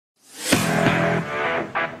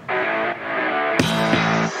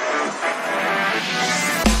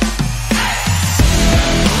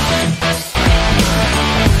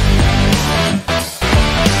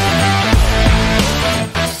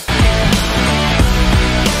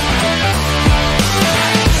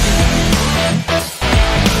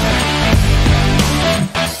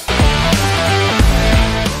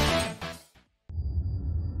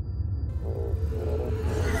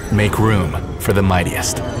Make room for the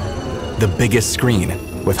mightiest. The biggest screen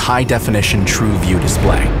with high-definition TruView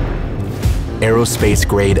display.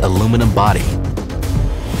 Aerospace-grade aluminum body,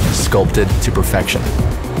 sculpted to perfection.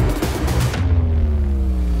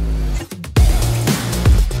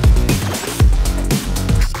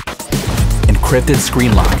 Encrypted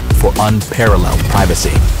screen lock for unparalleled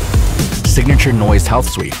privacy. Signature noise health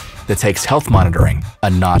suite that takes health monitoring a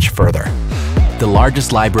notch further. The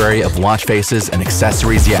largest library of watch faces and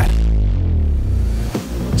accessories yet.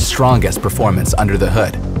 Strongest performance under the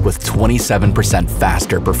hood with 27%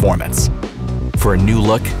 faster performance. For a new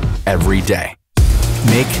look every day.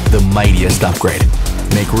 Make the mightiest upgrade.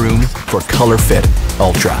 Make room for ColorFit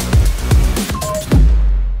Ultra.